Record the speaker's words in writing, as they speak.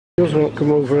Does not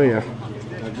come over here.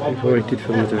 I've waited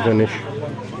for them to finish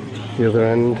the other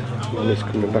end, and he's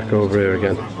coming back over here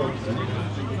again.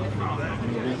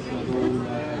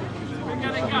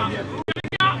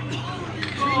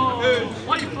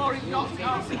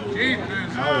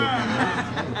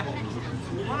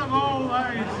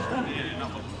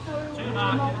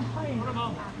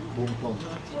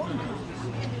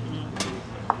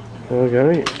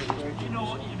 Okay.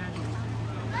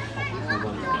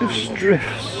 Just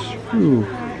drifts. Ooh,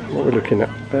 what are we looking at?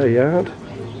 Bare yard?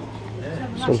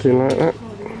 Something like that.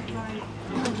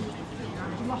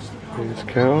 Here's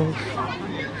Carl.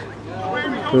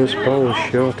 First ball was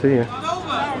short here.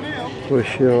 Was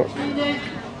short.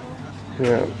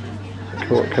 Yeah.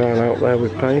 Caught Carl out there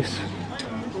with pace.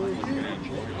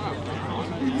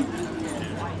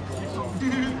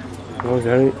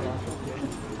 Okay.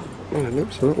 Well, it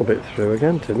looks a little bit through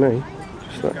again to me.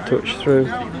 Just that touch through.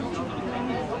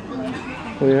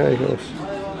 Oh yeah, he goes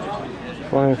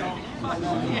 4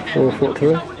 foot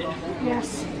through.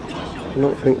 Yes. I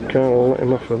don't think Carl will let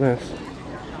him off for this.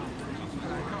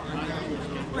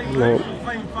 No,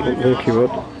 I don't think he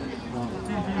would.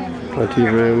 Plenty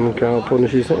of room, Carl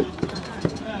punishes it.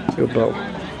 Good ball.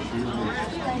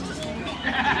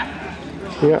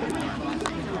 Yeah.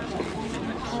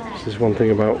 This is one thing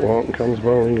about Wharton's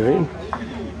bowling green.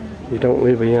 You don't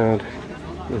leave a yard.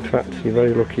 In fact, you're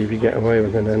very lucky if you get away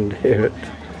with an end here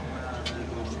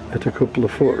at a couple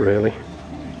of foot, really.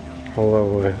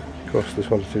 Although, of course, this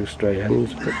one's 2 straight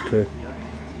ends, but a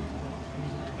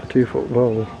 2 foot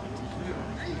ball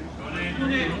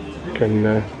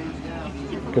can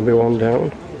be 1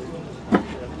 down.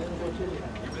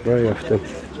 Very often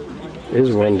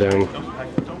is 1 down.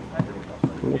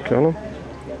 Look, Callum.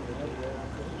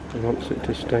 He wants it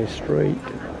to stay straight.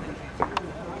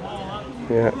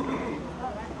 Yeah.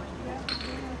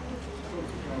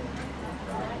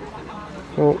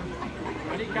 Oh.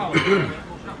 I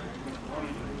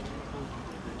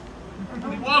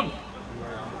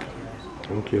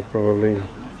think you'll probably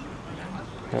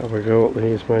have a go at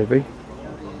these, maybe.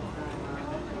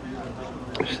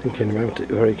 Just thinking about it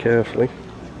very carefully.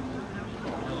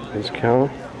 There's Callum.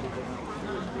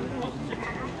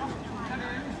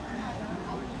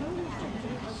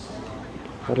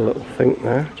 Had a little think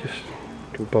there, just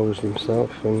composed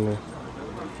himself and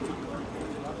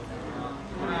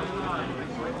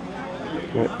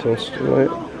might toss it.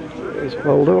 It's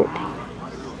bowled up.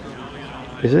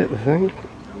 Is it the thing?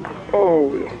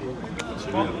 Oh!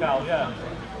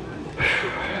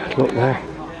 Look there.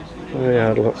 Very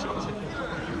hard look.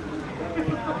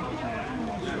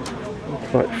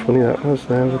 Quite funny that was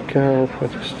there with Carl. I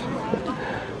just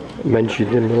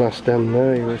mentioned in the last end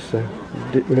there, he was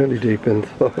really deep in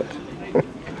thought.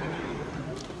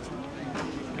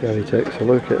 Gary takes a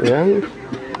look at the end,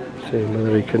 seeing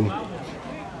whether he can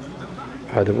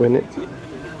either win it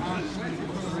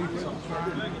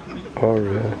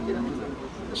or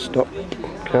stop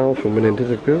Carl from winning to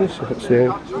the goals. So that's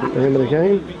the aim of the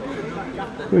game.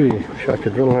 Ooh, wish I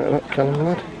could run like that, Callum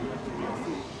lad.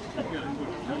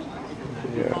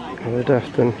 Yeah, the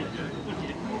daft and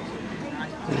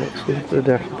next is the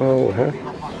daft ball, huh?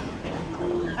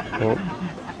 Oh.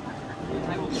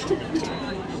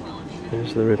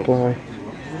 Here's the reply.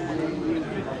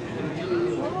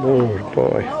 Oh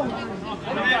boy.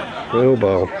 Real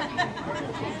ball.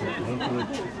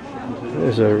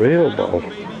 There's a real ball.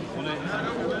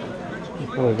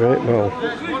 What a great ball.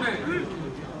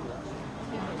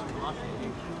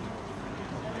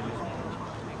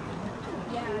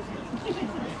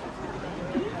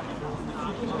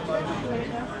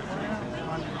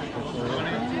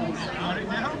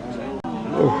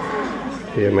 Oh,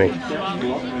 dear me.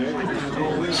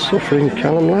 Suffering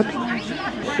Callum lad.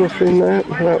 Suffering there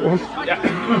for that one.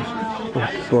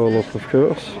 Have to blow up, of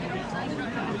course.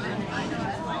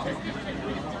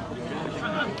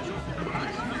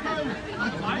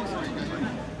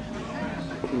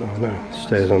 Oh no,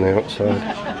 stays on the outside.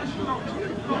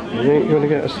 You think you're going to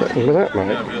get a second with that,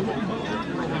 mate?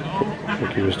 I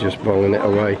think he was just bowling it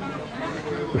away.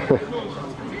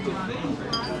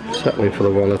 Settling for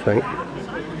the one, I think.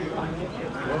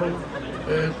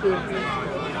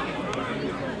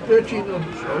 13 on,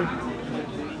 sorry.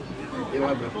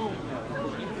 11.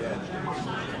 Yeah.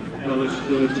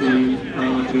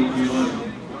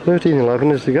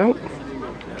 13-11 is the goal.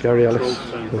 Gary Ellis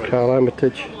and Carl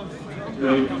Armitage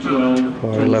are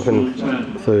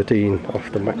 11-13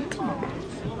 off the mat.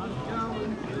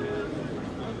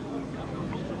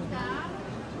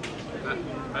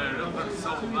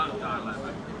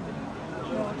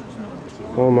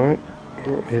 Oh my,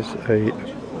 that is a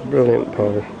brilliant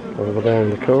ball over there in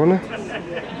the corner.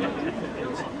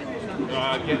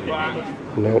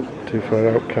 No, too far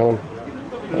out, Callum.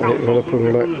 That ain't gonna come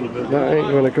back. That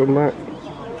ain't gonna come back.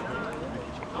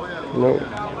 No,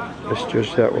 let's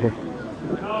judge that one.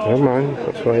 Never mind,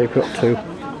 that's why you've got two.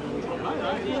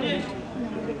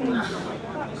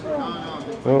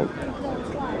 Oh,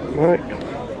 right.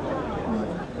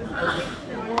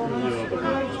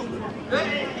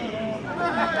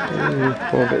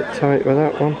 A bit tight with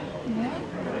that one.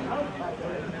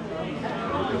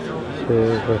 See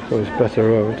if there's a better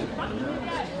road.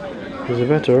 There's a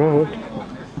better road.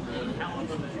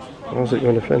 How's it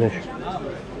going to finish?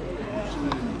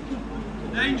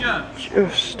 Danger!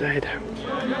 Just stayed out.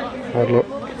 Hard luck.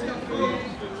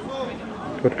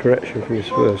 Good correction from his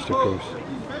first, of course.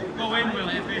 Go in, will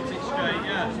it? If it hits it straight,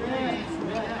 yeah.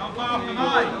 How far off the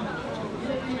line?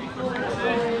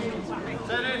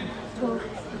 Set in.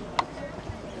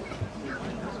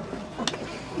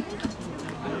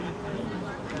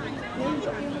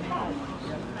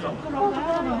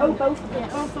 Oh, both.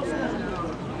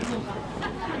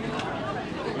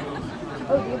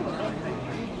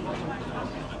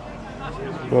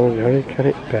 Well, Gary, can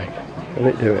it peg? Can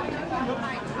it do it?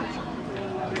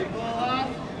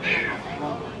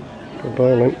 Good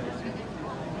bowling.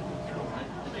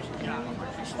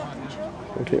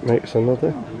 Think it makes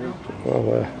another?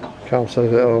 Well, Cal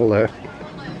says it all there.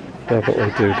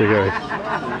 Definitely two to go.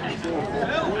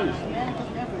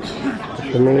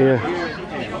 Familiar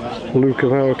look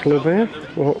of our club here.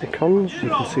 Wharton Cons. You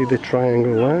can see the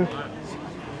triangle there.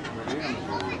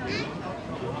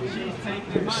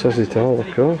 It says it all,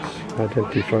 of course,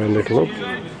 identifying the club.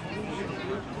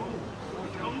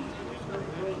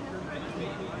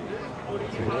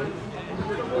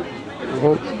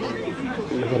 Well,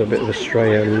 we've got a bit of a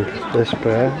stray end, this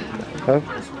pair have.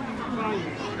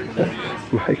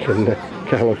 Mike and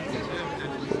Callum.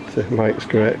 But, Mike's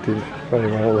corrected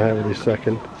very well there with his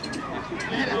second.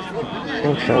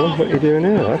 Well, Callum, what are you doing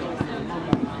here, lad?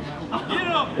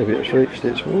 Maybe it's reached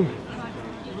its one.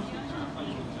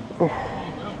 Oh.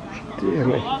 Dear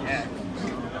me,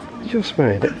 just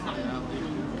made it.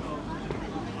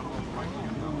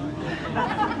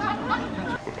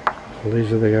 Well,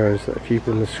 these are the guys that are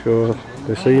keeping the score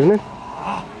this evening,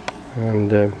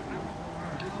 and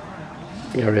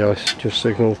Gary Ellis just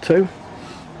signalled 2.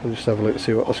 We'll just have a look and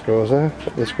see what the scores are. What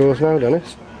are the scores now,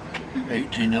 Dennis?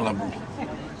 18-11.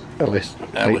 Ellis.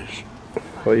 Ellis.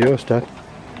 What are yours, Dad?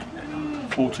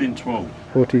 14-12.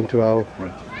 14-12.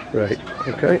 Right.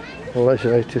 Okay. Well, that's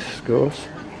your latest scores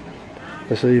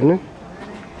this evening.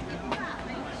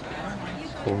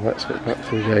 Well, let's get back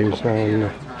to the games now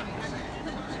and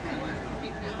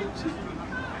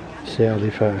see how they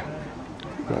fare.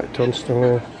 Right,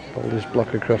 Tunstall, ball this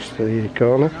block across the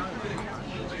corner.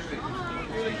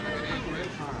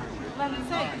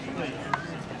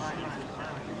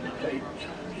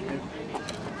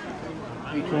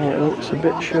 Right, it looks a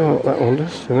bit short, that one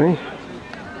does to me.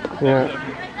 Yeah.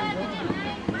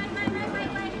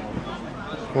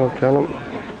 Well, Callum,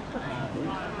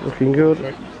 looking good.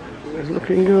 It's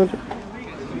looking good.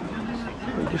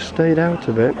 It just stayed out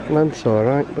a bit. Length's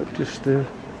alright, but just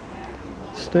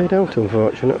stayed out,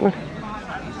 unfortunately.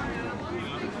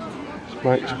 It's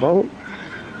Mike's ball.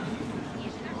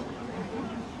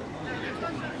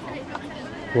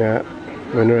 Yeah,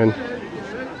 winner in.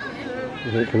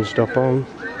 If it can stop on.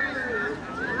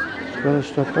 It's got to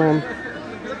stop on.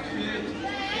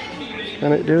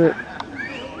 Can it do it?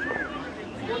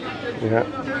 Yeah.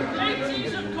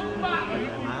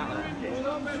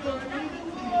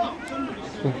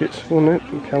 I think it's won it.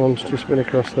 Callum's just been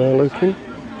across there looking.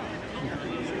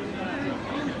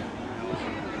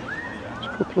 It's a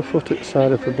couple of foot at the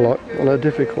side of the block on a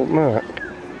difficult mark.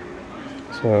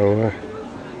 So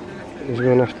he's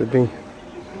going to have to be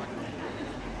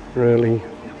really...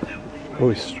 Oh,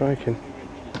 he's striking.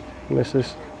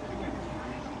 Misses.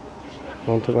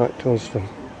 On to back Tunstall.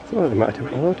 I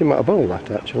thought he might have bowled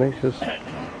that actually, because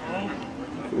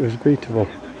it was beatable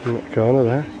in that corner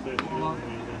there.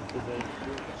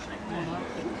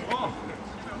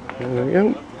 There we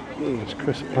go. There's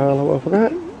Chris Barlow over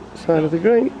there, side of the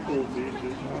green.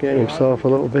 Getting himself a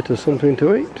little bit of something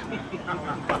to eat.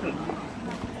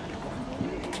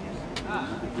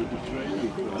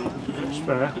 It's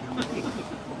fair.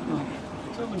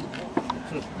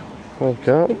 Well,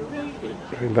 Carl,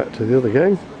 going back to the other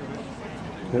game.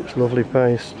 Looks lovely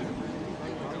paced.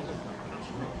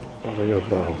 What a good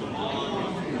ball.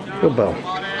 Good ball.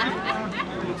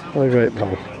 What a great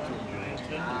ball.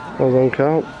 Well done,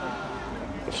 Carl.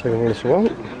 Second this one.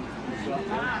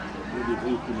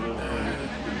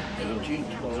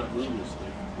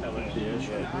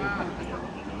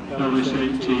 Ellis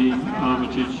 18,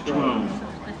 Armitage 12.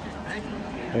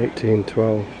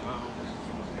 18-12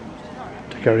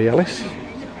 to Gary Ellis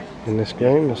in this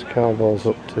game as Carl ball's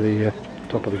up to the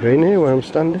top of the green here where I'm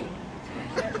standing.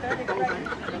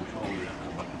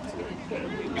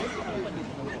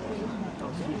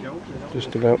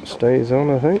 Just about stays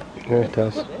on, I think. Yeah, it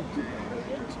does. Just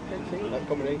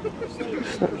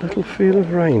that little feel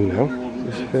of rain now.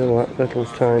 Just feel that little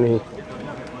tiny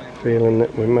feeling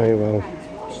that we may well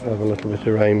have a little bit of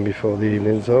rain before the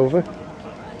evening's over.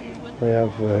 They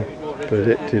have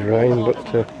predicted rain,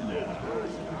 but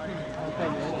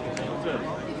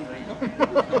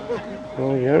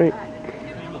oh, Gary,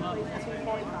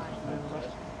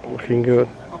 looking good.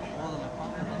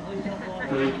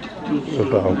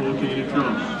 About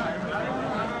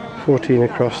 14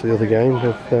 across the other game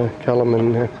with Callum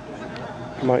and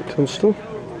Mike Tunstall.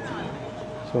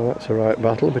 So that's a right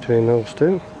battle between those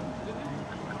two.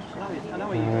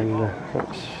 And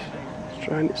that's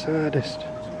trying its hardest.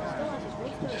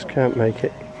 Just can't make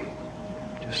it.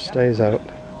 Just stays out.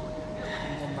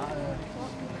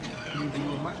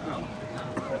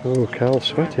 Oh, Carl's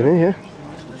sweating here.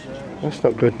 That's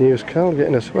not good news, Carl,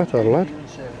 getting a sweat on, lad.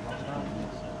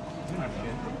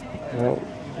 Well,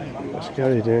 what's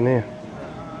Gary doing here?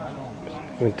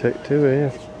 We'll take two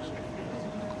here.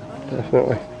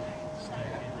 Definitely. I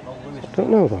don't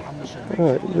know though.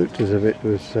 Oh, it looked as if it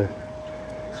was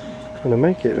going to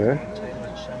make it there.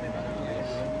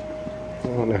 I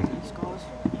don't know.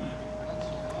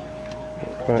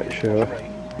 Not quite sure.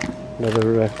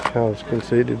 Another Carl's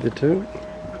conceded the two.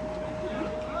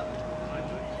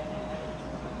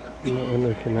 What we're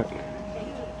looking at.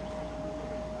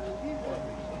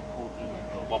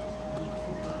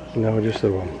 No, just the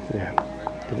one, yeah.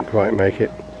 Didn't quite make it.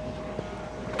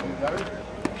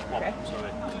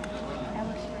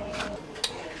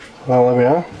 Well, there we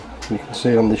are. You can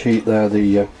see on the sheet there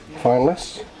the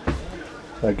finalists.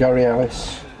 Gary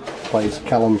Ellis plays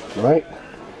Callum Wraight.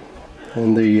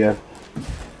 In the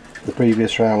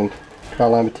previous round,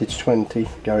 Carl Armitage 20,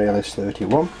 Gary Ellis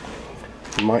 31.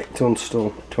 Mike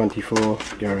Tunstall 24,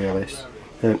 Gary Ellis.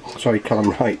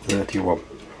 Callum Wraight 31.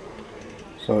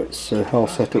 So it's all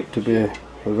set up to be a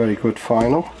very good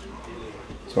final.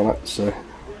 So let's go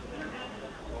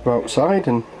outside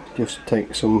and just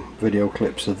take some video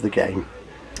clips of the game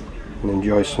and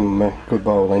enjoy some good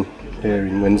bowling here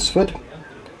in Winsford.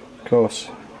 Of course,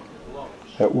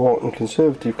 at Wharton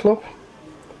Conservative Club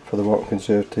for the Wharton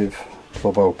Conservative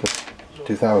Club Open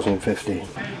 2015.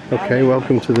 Okay,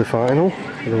 welcome to the final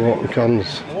for the Wharton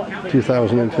Cons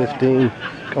 2015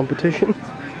 competition.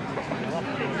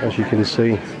 As you can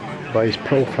see by his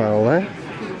profile there,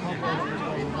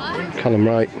 Callum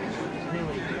Wright,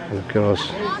 and of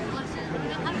course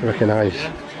I recognise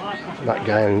that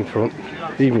guy in front,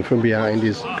 even from behind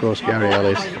is of course Gary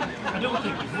Ellis.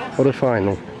 What a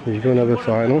final. You're going to have a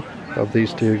final of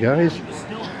these two guys,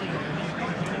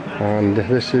 and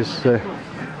this is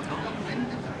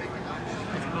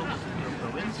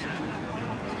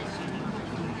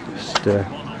just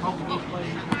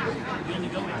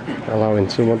allowing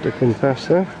someone to come past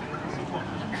there.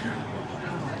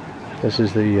 This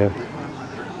is the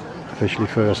officially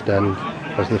first end.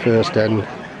 As the first end,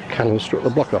 Callum struck the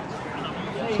blocker.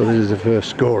 So this is the first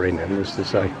scoring end, as to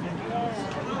say.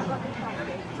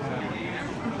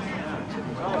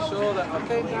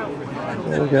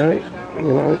 Okay, you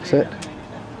know, it's it.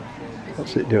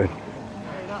 What's it doing?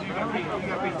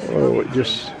 Oh, it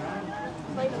just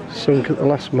sunk at the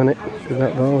last minute with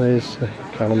that ball. Here's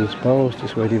Callum's ball,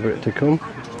 just waiting for it to come.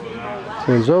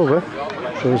 Turns over,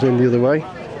 goes in the other way.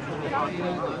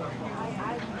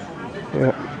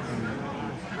 Yeah,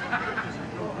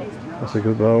 that's a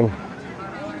good ball.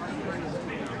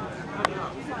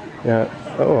 Yeah,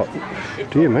 oh,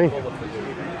 dear me.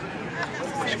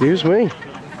 Excuse me.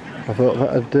 I thought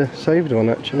that had saved one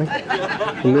actually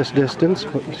from this distance,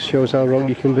 but it shows how wrong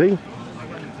you can be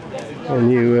when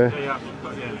you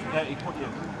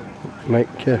make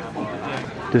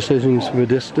decisions from a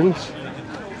distance.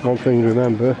 One thing to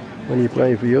remember when you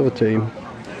play for your team,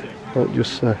 don't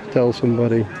just tell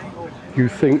somebody you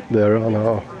think they're on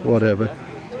or whatever.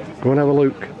 Go and have a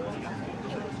look,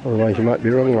 otherwise you might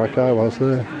be wrong like I was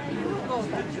there.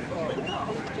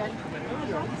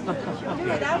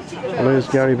 Well, there's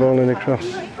Gary bowling across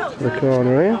the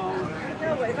corner here.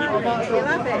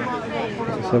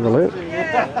 Let's have a look.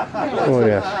 Oh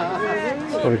yes,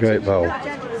 what a great bowl.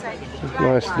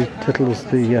 Nicely tittles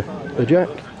the jack.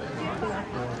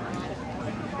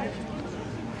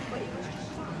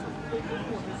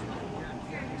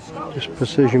 Just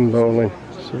precision bowling,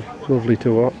 so lovely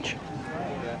to watch.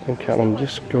 And Callum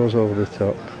just goes over the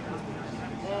top.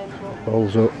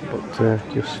 Bowls up, but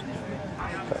just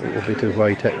That little bit of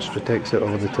weight extra takes it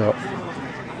over the top.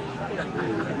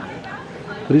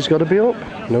 But he's got to be up.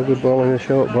 No good ball in a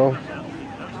short ball.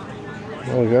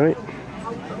 Oh, got it.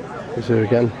 He's there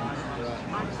again.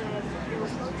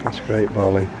 That's great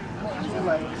bowling.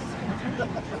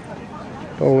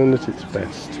 Bowling at its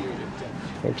best.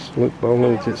 Absolute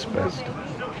bowling at its best.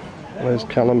 There's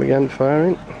Callum again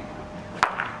firing.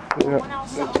 Yeah,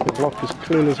 that's the block as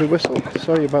clean as a whistle.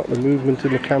 Sorry about the movement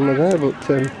in the camera there, but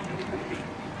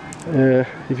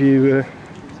if you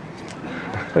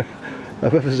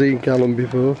have ever seen Callum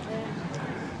before,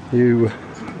 you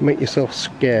make yourself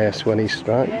scarce when he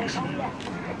strikes,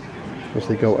 because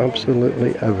they go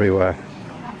absolutely everywhere.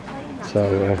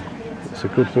 So it's a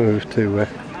good move to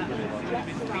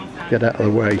get out of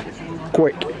the way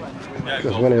quick,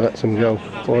 because when he lets them go,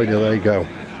 boy do they go.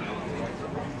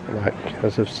 Like,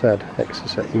 as I've said,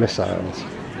 exocet missiles.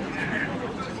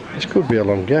 This could be a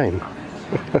long game.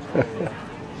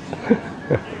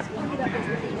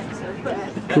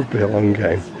 It could be a long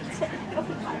game.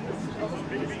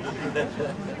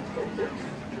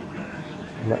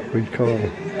 And that we call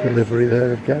delivery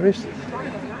there of Gary's.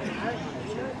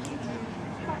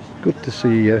 Good to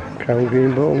see Crown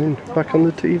Green bowling back on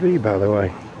the TV, by the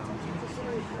way.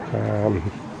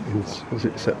 Was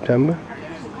it September?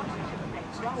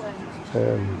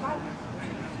 A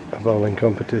bowling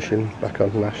competition back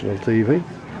on national TV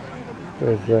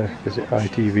with is it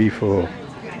ITV4.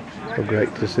 So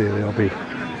great to see they'll be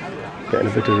getting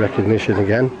a bit of recognition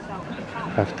again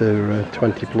after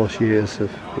 20 plus years of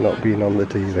not being on the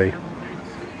TV.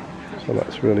 So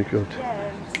that's really good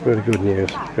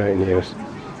news, great news.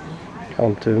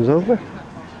 Callum turns over,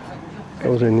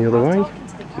 goes in the other way,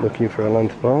 looking for a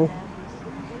length ball,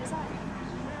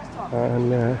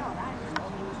 and I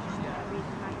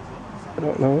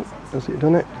don't know, has it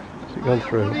done it? Has it gone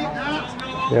through?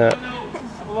 Yeah.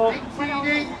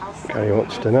 Gary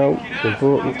wants to know, it's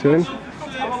important to him.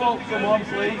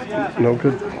 No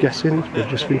good guessing, we've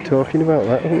just been talking about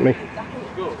that, haven't we?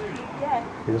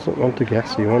 He doesn't want to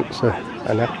guess, he wants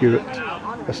an accurate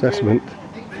assessment.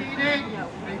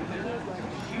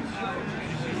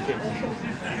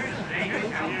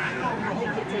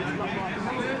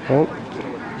 Well,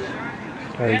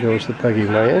 Gary goes the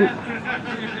pegging way in.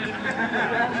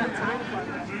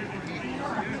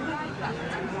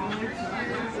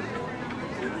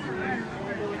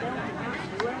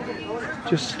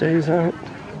 Just stays out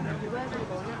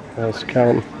as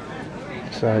Callum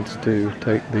decides to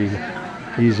take the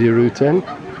easier route in.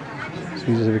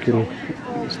 See if he can.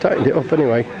 He's tightened it up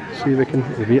anyway. See if he can.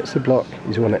 If he hits the block,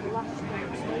 he's won it.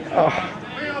 Oh,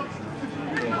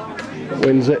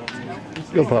 wins it.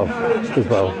 Good ball. Good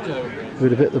ball. If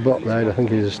he'd have hit the block there, I think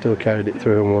he'd have still carried it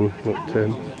through and won. But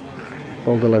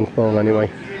all the length ball anyway.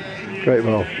 Great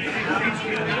ball.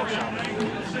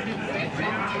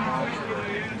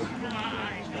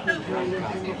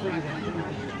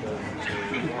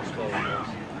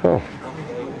 Well,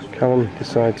 Callum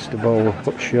decides to bowl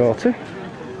much shorter,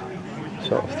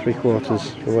 sort of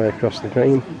 3/4 the way across the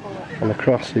green, and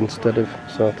across instead of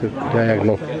sort of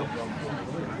diagonal.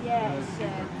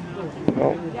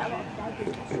 Well,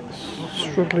 it's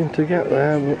struggling to get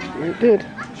there, but it did.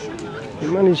 He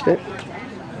managed it.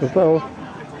 The ball.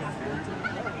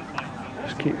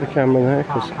 Just keep the camera there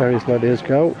because Gary's let his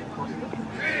go.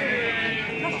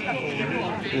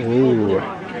 Ooh.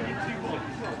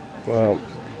 Well,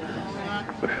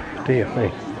 dear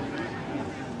me.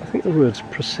 I think the word's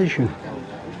precision.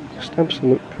 Just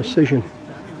absolute precision.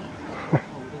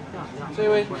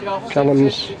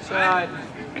 Callum's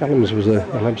was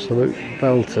an absolute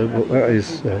belter, but that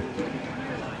is,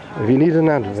 if you need an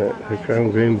advert for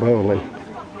Crown Green bowling,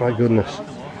 my goodness,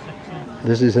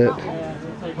 this is it,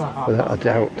 without a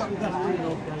doubt.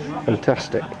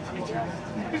 Fantastic.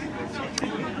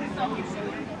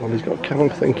 Well, he's got Callum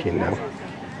thinking now.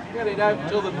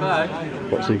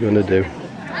 What's he going to do?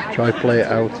 Try play it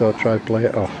out or try play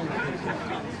it off?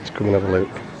 Let's come and have a look.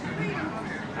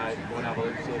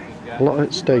 A lot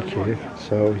at stake here,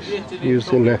 so he's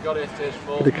using a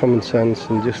bit of common sense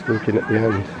and just looking at the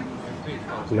end.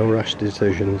 No rash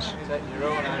decisions.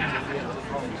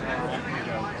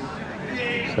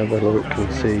 Let's have a look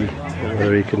and see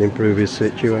whether he can improve his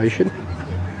situation.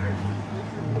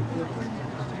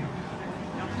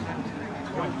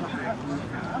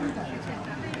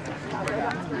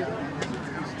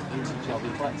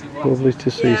 Lovely to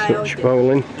see such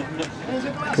bowling.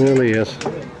 It really is.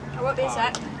 I'm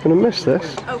going to miss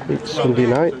this. It's Sunday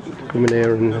night, coming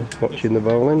here and watching the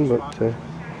bowling, but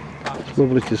it's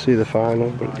lovely to see the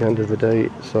final, but at the end of the day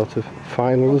it's sort of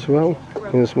final as well,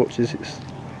 in as much as it's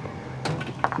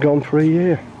gone for a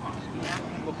year.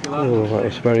 Oh, that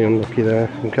was very unlucky there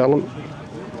from Callum.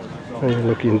 Very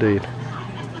unlucky indeed.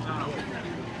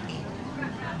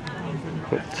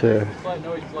 But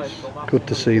it's good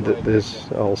to see that there's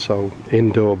also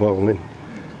indoor bowling.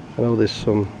 I know there's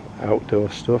some outdoor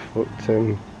stuff, but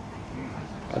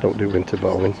I don't do winter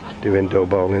bowling. I do indoor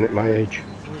bowling at my age.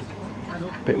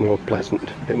 A bit more pleasant,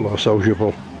 a bit more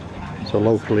sociable. So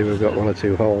locally we've got 1 or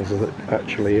 2 halls that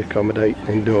actually accommodate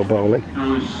indoor bowling.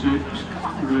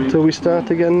 Until we start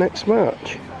again next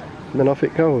March. And then off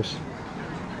it goes.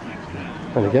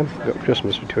 And again, we've got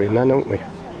Christmas between then, haven't we?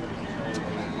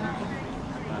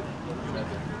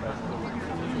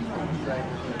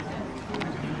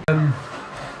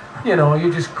 You know,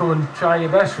 you just come and try your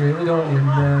best, really, don't you? And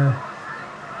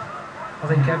I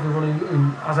think everyone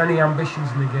who has any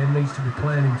ambitions in the game needs to be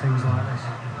playing in things like this.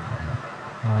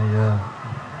 I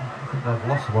think they've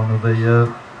lost one of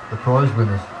the prize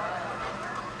winners.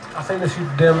 I think they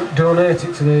should donate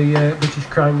it to the British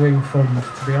Crime Ring Fund,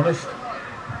 to be honest.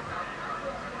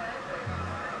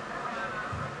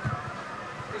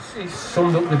 It's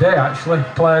summed up the day, actually.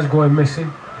 Players going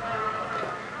missing.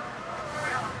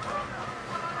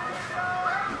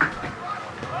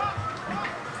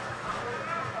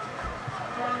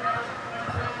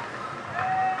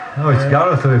 Oh, it's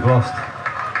Gareth who we've lost.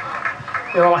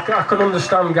 You know, I can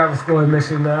understand Gareth going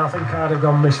missing there. I think I'd have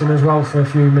gone missing as well for a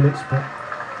few minutes, but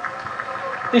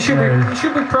he should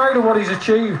be proud of what he's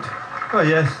achieved. Well,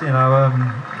 yes, you know,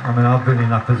 I mean, I've been in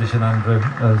that position, Andrew,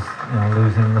 as you know,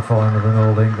 losing in the final of an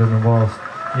All England, and whilst,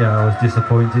 yeah, I was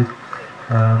disappointed.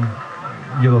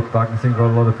 You look back and think, well,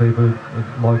 a lot of people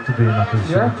would like to be in that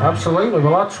position. Yeah, absolutely.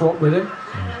 Well, I'd swap with him.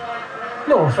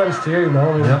 No offence to you,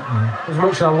 no. As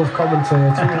much as I love commentating,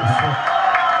 it's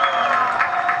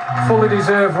a fully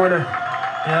deserved winner.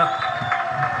 Yeah.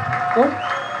 Oh,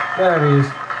 there he is.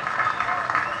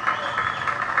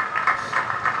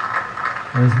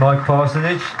 There's Mike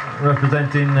Parsonage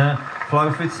representing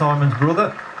Flowfit, Simon's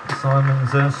brother.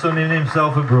 Simon's sunning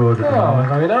himself abroad at the moment.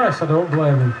 Very nice, I don't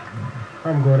blame him.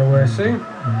 I'm going away soon.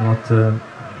 And what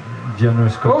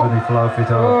generous company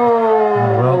Flowfit are.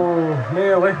 Oh,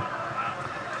 nearly.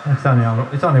 It's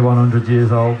only 100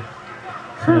 years old.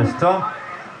 Yes, Tom.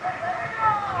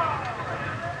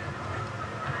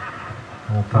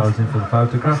 All posing for the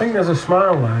photograph. I think there's a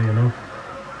smile there, you know.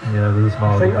 Yeah, there's a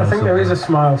smile. I think there is a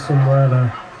smile somewhere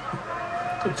there.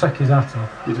 Could take his hat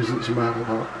off. He doesn't smile a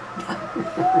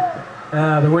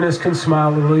lot. The winners can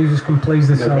smile, the losers can please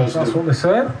themselves. That's what they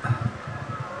say.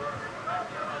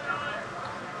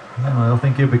 I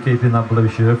think he'll be keeping that blue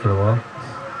shirt for a while.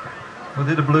 Was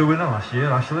it a blue winner last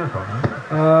year? Actually, I can't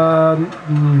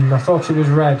remember. I thought it was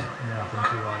red. Yeah, I think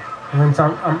he was. I went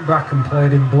Ant back and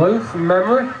played in blue from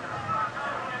memory.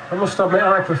 I must admit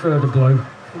I prefer the blue.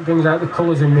 It brings out the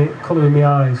colour in my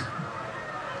eyes.